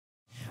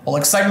Well,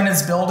 excitement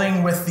is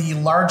building with the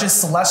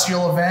largest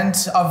celestial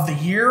event of the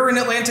year in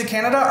Atlantic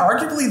Canada,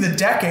 arguably the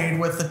decade,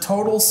 with the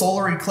total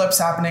solar eclipse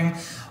happening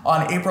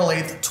on April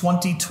 8th,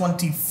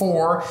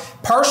 2024.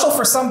 Partial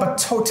for some, but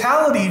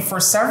totality for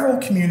several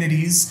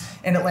communities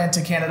in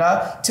Atlantic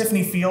Canada.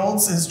 Tiffany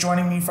Fields is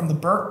joining me from the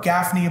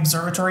Burke-Gaffney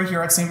Observatory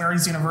here at St.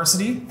 Mary's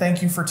University.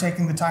 Thank you for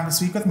taking the time to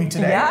speak with me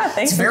today. Yeah,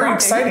 thanks. It's very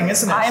exciting,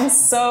 isn't it? I'm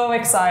so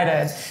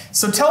excited.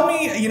 So tell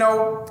me,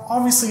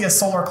 obviously a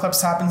solar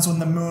eclipse happens when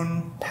the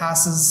moon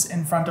passes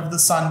in front of the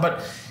sun,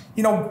 but,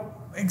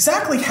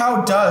 exactly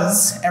how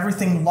does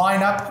everything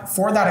line up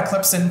for that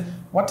eclipse, and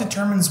what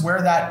determines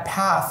where that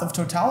path of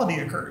totality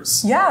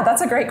occurs? Yeah, that's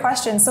a great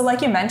question. So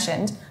like you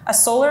mentioned, a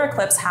solar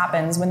eclipse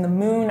happens when the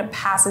moon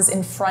passes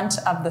in front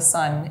of the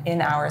sun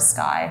in our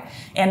sky.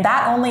 And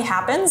that only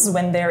happens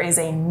when there is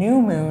a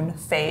new moon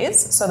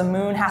phase. So the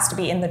moon has to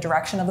be in the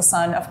direction of the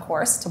sun, of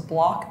course, to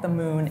block the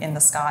moon in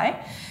the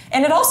sky.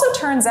 And it also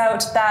turns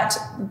out that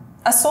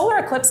a solar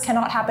eclipse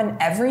cannot happen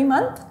every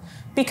month,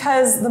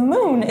 because the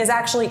moon is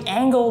actually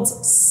angled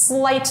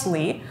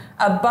slightly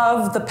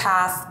above the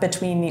path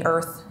between the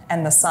Earth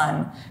and the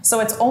sun. So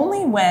it's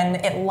only when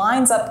it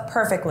lines up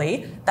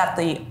perfectly that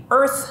the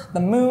Earth, the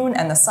moon,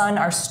 and the sun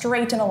are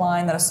straight in a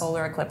line that a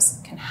solar eclipse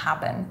can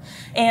happen.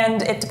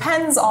 And it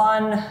depends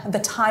on the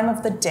time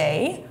of the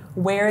day,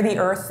 where the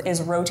Earth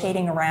is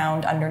rotating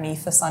around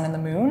underneath the sun and the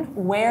moon,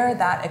 where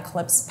that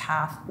eclipse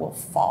path will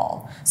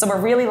fall. So we're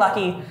really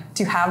lucky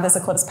to have this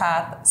eclipse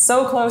path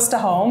so close to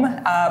home,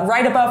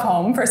 right above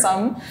home for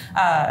some.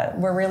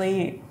 We're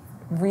really,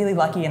 really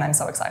lucky, and I'm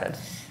so excited.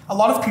 A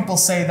lot of people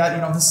say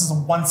that, this is a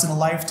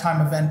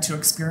once-in-a-lifetime event to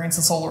experience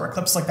a solar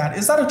eclipse like that.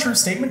 Is that a true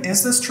statement?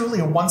 Is this truly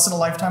a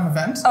once-in-a-lifetime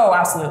event? Oh,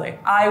 absolutely.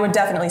 I would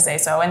definitely say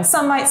so. And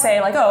some might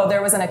say, like, oh,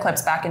 there was an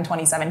eclipse back in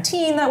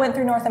 2017 that went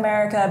through North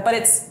America, but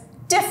it's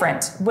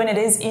different when it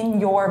is in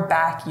your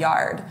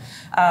backyard.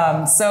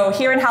 So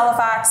here in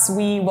Halifax,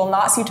 we will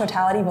not see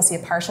totality, we'll see a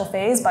partial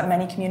phase, but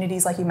many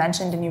communities, like you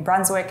mentioned, in New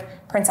Brunswick,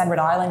 Prince Edward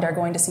Island, are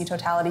going to see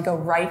totality go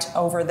right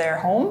over their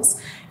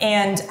homes.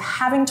 And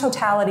having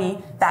totality,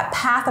 that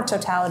path of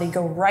totality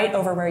go right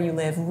over where you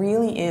live,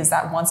 really is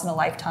that once in a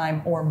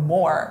lifetime or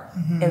more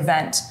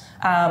event.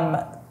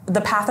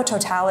 The path of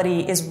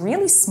totality is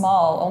really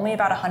small, only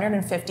about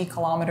 150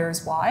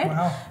 kilometers wide.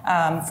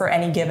 Wow. For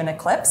any given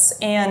eclipse.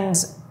 And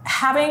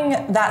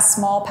having that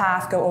small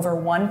path go over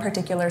one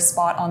particular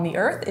spot on the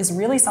Earth is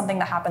really something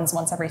that happens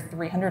once every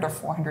 300 or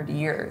 400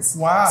 years.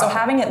 Wow. So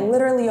having it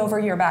literally over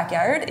your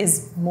backyard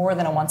is more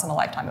than a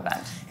once-in-a-lifetime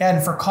event.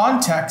 And for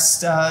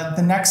context,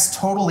 the next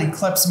total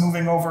eclipse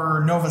moving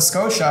over Nova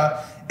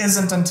Scotia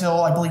isn't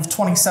until, I believe,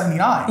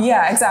 2079.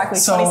 Yeah, exactly,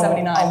 so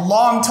 2079. A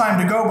long time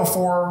to go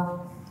before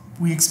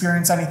we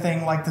experience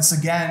anything like this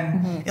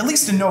again, at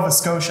least in Nova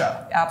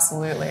Scotia.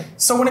 Absolutely.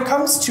 So when it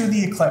comes to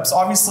the eclipse,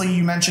 obviously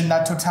you mentioned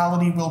that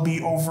totality will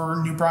be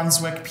over New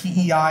Brunswick,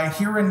 PEI.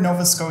 Here in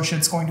Nova Scotia,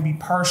 it's going to be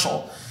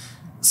partial.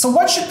 So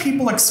what should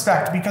people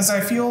expect? Because I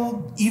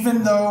feel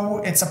even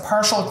though it's a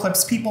partial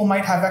eclipse, people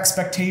might have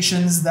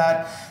expectations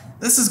that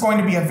this is going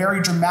to be a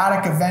very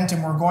dramatic event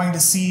and we're going to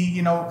see,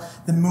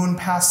 the moon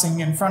passing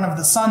in front of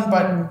the sun.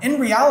 But in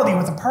reality,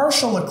 with a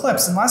partial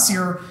eclipse, unless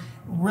you're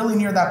really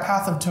near that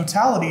path of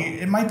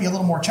totality, it might be a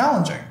little more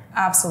challenging.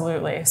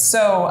 Absolutely.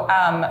 So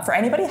for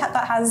anybody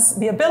that has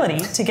the ability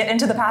to get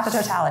into the path of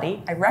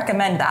totality, I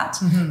recommend that.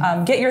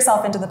 Get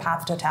yourself into the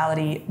path of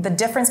totality. The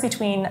difference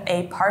between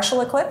a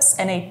partial eclipse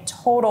and a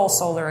total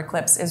solar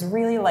eclipse is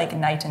really like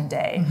night and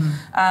day.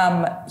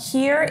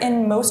 Here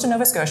in most of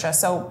Nova Scotia,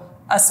 so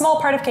a small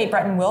part of Cape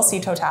Breton will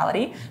see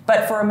totality,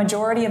 but for a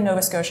majority of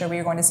Nova Scotia, we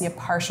are going to see a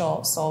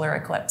partial solar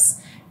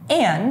eclipse.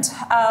 And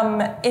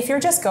if you're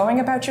just going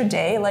about your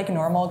day like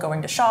normal,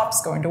 going to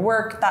shops, going to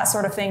work, that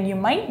sort of thing, you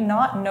might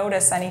not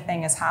notice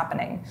anything is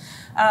happening.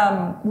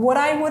 What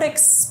I would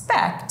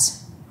expect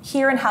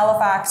here in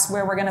Halifax,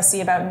 where we're going to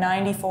see about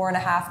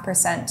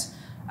 94.5%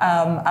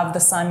 of the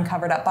sun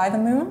covered up by the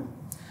moon,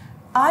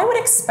 I would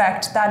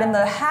expect that in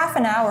the half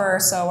an hour or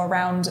so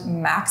around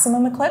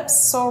maximum eclipse,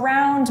 so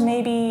around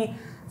maybe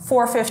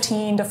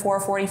 4:15 to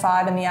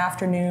 4:45 in the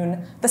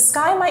afternoon, the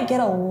sky might get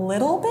a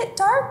little bit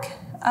dark,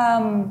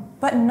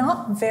 but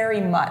not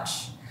very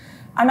much.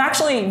 I'm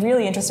actually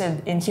really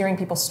interested in hearing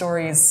people's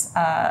stories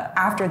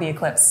after the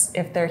eclipse,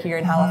 if they're here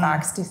in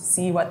Halifax, to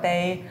see what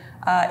they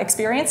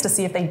experienced, to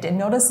see if they did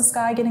notice the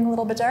sky getting a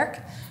little bit dark.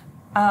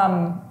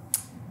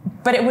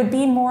 But it would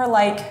be more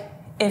like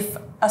if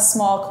a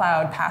small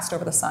cloud passed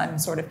over the sun,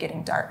 sort of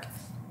getting dark.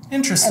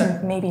 Interesting.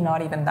 And maybe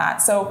not even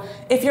that. So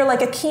if you're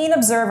like a keen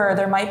observer,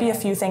 there might be a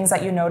few things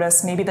that you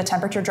notice. Maybe the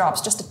temperature drops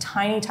just a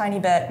tiny, tiny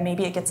bit.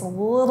 Maybe it gets a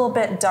little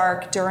bit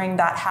dark during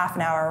that half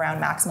an hour around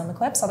maximum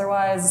eclipse.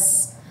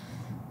 Otherwise,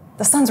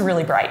 the sun's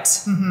really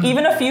bright.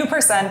 Even a few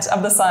 %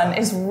 of the sun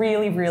is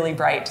really, really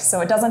bright.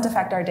 So it doesn't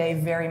affect our day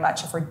very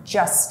much if we're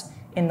just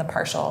in the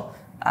partial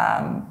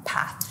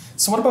path.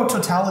 So what about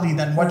totality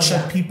then? What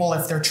should people,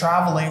 if they're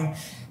traveling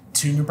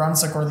to New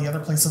Brunswick or the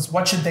other places,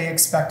 what should they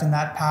expect in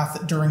that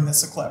path during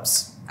this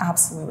eclipse?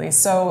 Absolutely.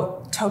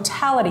 So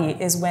totality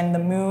is when the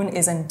moon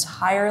is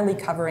entirely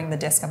covering the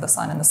disk of the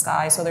sun in the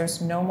sky. So there's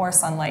no more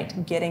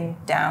sunlight getting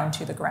down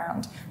to the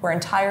ground. We're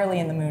entirely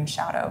in the moon's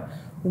shadow.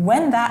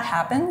 When that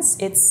happens,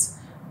 it's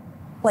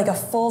like a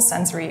full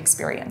sensory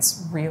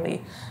experience,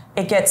 really.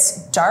 It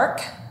gets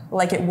dark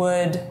like it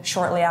would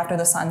shortly after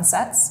the sun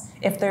sets.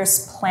 If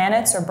there's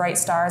planets or bright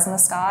stars in the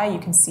sky, you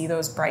can see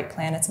those bright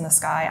planets in the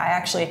sky. I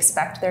actually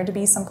expect there to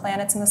be some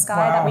planets in the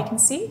sky that we can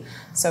see.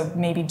 So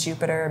maybe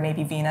Jupiter,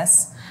 maybe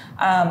Venus.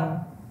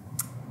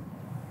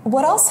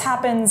 What else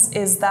happens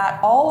is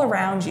that all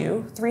around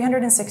you,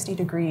 360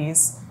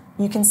 degrees,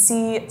 you can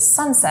see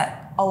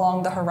sunset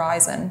along the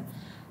horizon.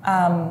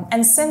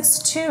 And since,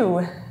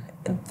 too,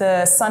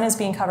 the sun is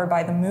being covered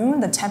by the moon,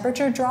 the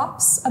temperature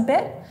drops a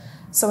bit,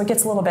 so it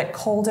gets a little bit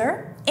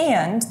colder,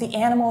 and the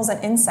animals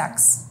and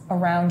insects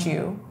around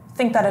you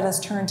think that it has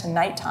turned to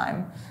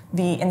nighttime.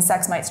 The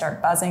insects might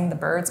start buzzing, the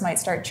birds might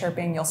start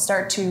chirping, you'll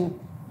start to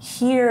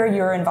hear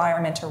your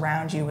environment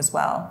around you as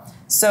well.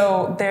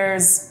 So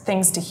there's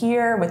things to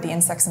hear with the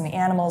insects and the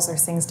animals,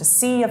 there's things to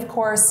see, of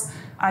course.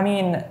 I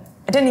mean,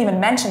 I didn't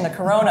even mention the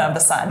corona of the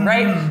sun,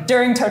 right?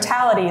 During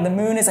totality, the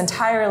moon is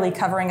entirely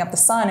covering up the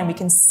sun, and we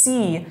can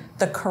see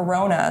the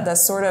corona, the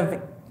sort of,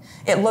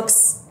 it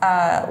looks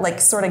like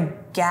sort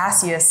of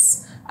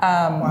gaseous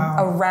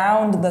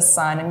around the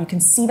sun, and you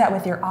can see that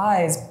with your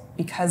eyes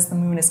because the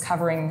moon is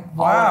covering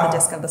all of the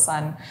disk of the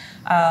sun.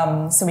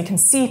 So we can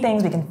see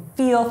things, we can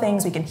feel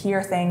things, we can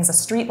hear things. The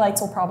street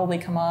lights will probably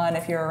come on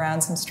if you're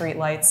around some street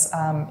lights.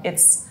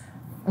 It's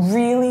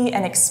really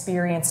an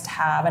experience to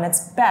have, and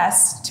it's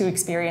best to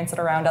experience it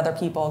around other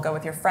people. Go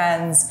with your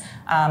friends.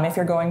 If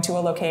you're going to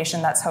a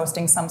location that's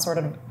hosting some sort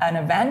of an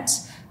event,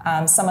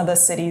 some of the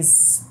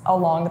cities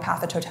along the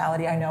path of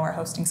totality I know are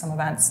hosting some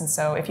events, and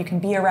so if you can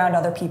be around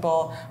other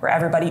people where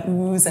everybody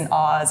oohs and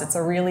ahs, it's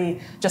a really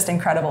just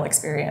incredible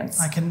experience.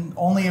 I can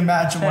only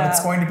imagine what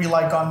it's going to be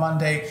like on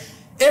Monday.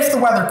 If the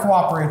weather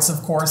cooperates,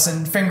 of course,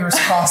 and fingers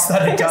crossed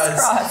that it does.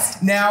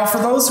 Crossed. Now, for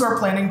those who are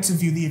planning to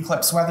view the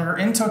eclipse, whether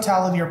in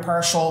totality or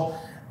partial,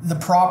 the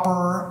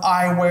proper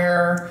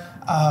eyewear,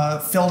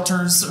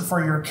 filters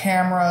for your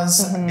cameras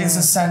is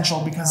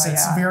essential because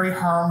it's very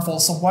harmful.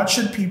 So what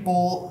should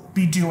people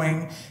be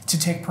doing to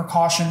take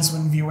precautions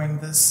when viewing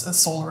this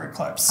solar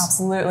eclipse?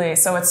 Absolutely.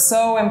 So it's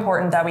so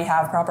important that we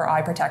have proper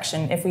eye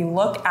protection. If we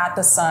look at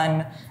the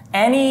sun,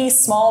 any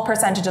small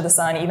percentage of the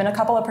sun, even a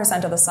couple of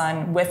percent of the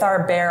sun, with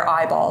our bare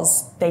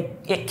eyeballs,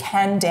 it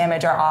can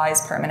damage our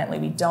eyes permanently.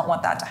 We don't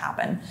want that to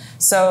happen.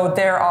 So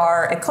there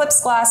are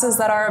eclipse glasses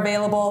that are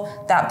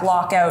available that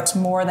block out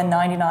more than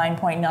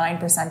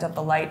 99.9% of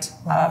the light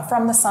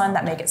from the sun,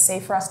 that make it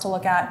safe for us to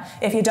look at.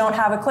 If you don't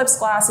have eclipse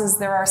glasses,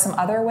 there are some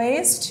other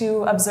ways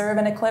to observe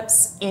an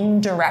eclipse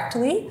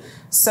indirectly.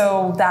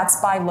 So that's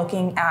by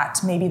looking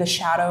at maybe the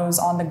shadows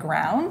on the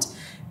ground.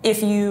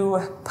 If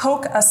you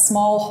poke a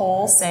small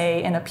hole,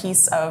 say in a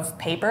piece of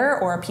paper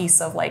or a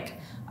piece of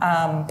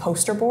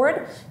poster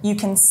board, you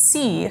can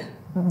see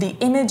the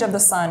image of the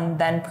sun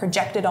then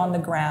projected on the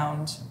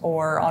ground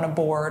or on a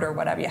board or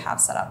whatever you have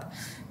set up.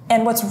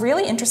 And what's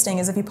really interesting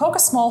is if you poke a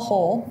small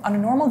hole on a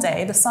normal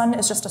day, the sun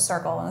is just a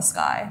circle in the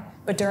sky.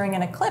 But during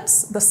an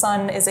eclipse, the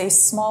sun is a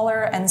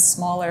smaller and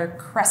smaller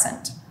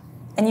crescent.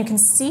 And you can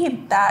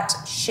see that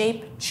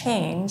shape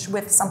change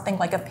with something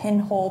like a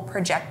pinhole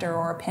projector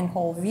or a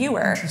pinhole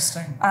viewer.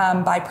 Interesting.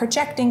 By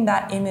projecting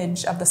that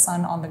image of the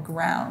sun on the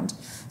ground.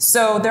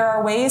 So there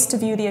are ways to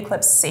view the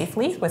eclipse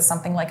safely with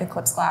something like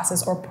eclipse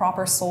glasses or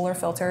proper solar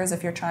filters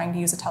if you're trying to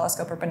use a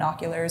telescope or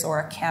binoculars or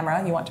a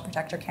camera, you want to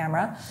protect your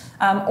camera.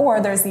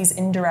 Or there's these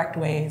indirect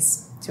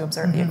ways to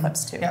observe the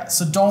eclipse too. Yeah,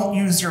 so don't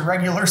use your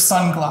regular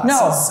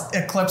sunglasses. No.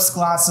 Eclipse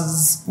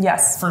glasses,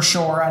 yes, for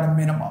sure, at a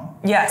minimum.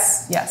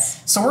 Yes,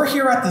 yes. So we're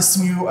here at the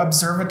SMU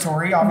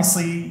Observatory.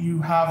 Obviously,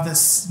 you have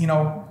this,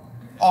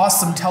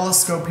 awesome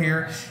telescope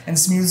here, and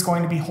SMU is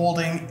going to be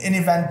holding an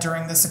event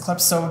during this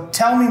eclipse. So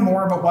tell me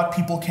more about what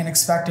people can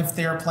expect if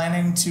they're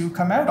planning to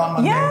come out on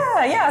Monday.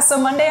 Yeah. So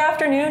Monday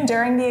afternoon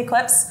during the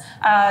eclipse,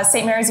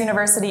 St. Mary's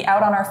University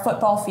out on our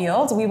football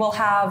field, we will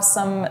have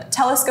some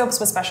telescopes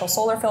with special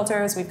solar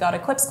filters. We've got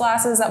eclipse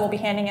glasses that we'll be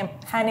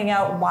handing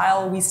out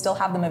while we still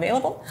have them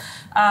available.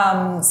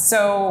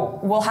 So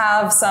we'll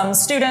have some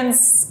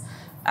students,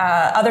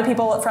 other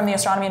people from the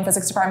astronomy and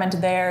physics department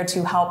there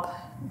to help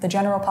the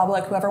general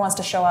public, whoever wants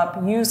to show up,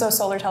 use those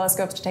solar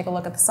telescopes to take a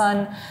look at the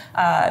sun,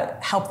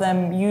 help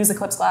them use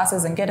eclipse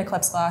glasses and get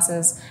eclipse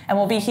glasses. And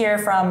we'll be here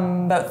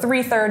from about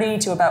 3:30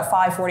 to about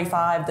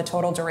 5:45, the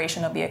total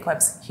duration of the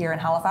eclipse here in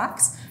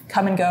Halifax.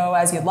 Come and go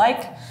as you'd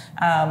like.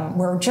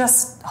 We're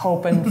just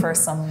hoping for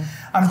some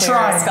clear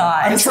skies.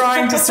 I'm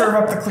trying to serve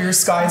up the clear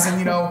skies,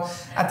 and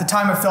at the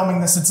time of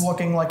filming this, it's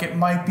looking like it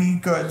might be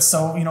good.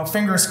 So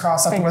fingers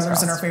crossed that the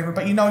weather's in our favor.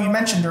 But you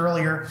mentioned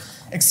earlier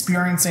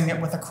experiencing it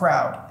with a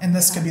crowd, and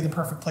this could be the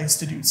perfect place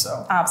to do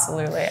so.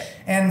 Absolutely.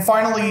 And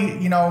finally,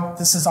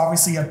 this is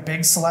obviously a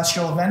big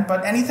celestial event,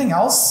 but anything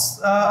else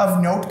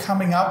of note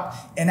coming up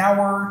in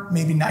our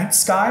maybe night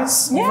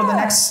skies over the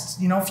next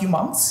few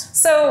months?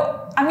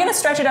 So I'm going to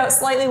stretch it out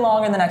slightly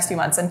longer in the next few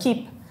months and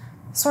keep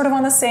sort of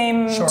on the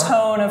same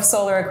tone of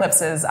solar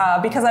eclipses,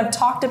 because I've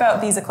talked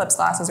about these eclipse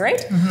glasses,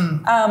 right?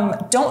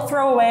 Don't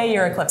throw away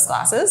your eclipse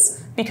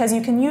glasses, because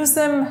you can use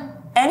them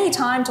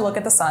anytime to look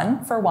at the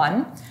sun, for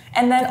one.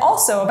 And then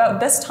also about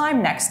this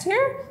time next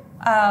year,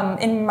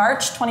 in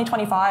March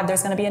 2025,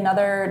 there's going to be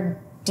another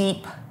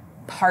deep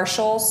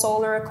partial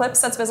solar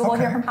eclipse that's visible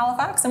here from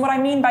Halifax. And what I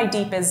mean by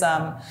deep is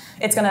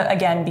it's going to,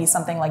 again, be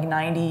something like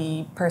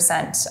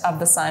 90% of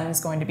the sun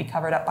is going to be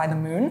covered up by the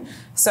moon.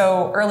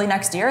 So early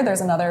next year, there's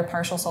another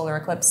partial solar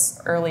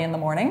eclipse early in the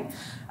morning.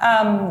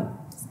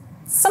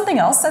 Something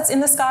else that's in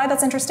the sky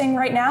that's interesting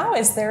right now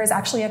is there is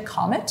actually a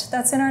comet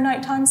that's in our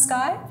nighttime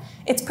sky.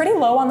 It's pretty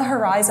low on the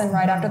horizon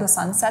right after the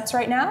sun sets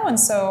right now. And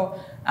so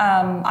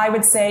I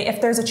would say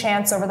if there's a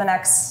chance over the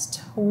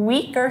next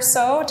week or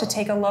so to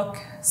take a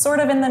look sort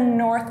of in the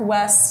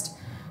northwest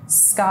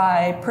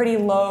sky, pretty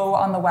low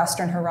on the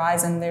western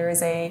horizon, there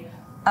is a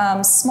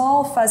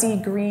small fuzzy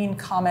green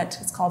comet.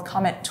 It's called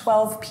Comet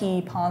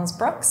 12P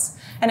Pons-Brooks,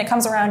 and it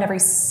comes around every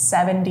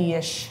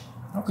 70-ish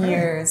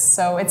years.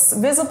 So it's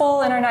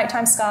visible in our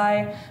nighttime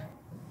sky.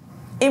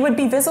 It would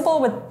be visible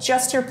with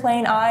just your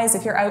plain eyes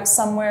if you're out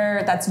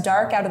somewhere that's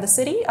dark out of the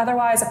city.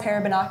 Otherwise, a pair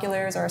of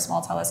binoculars or a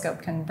small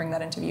telescope can bring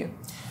that into view.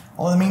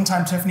 Well, in the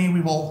meantime, Tiffany,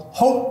 we will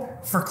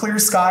hope for clear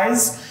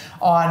skies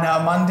on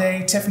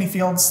Monday. Tiffany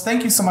Fields,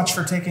 thank you so much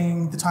for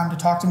taking the time to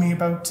talk to me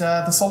about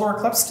the solar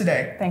eclipse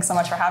today. Thanks so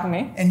much for having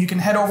me. And you can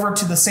head over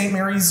to the St.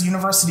 Mary's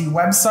University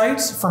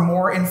website for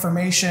more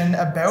information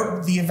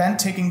about the event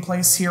taking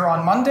place here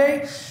on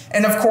Monday.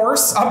 And of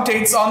course,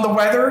 updates on the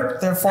weather,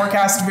 the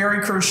forecast,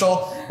 very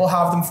crucial. We'll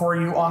have them for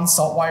you on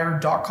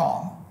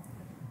saltwire.com.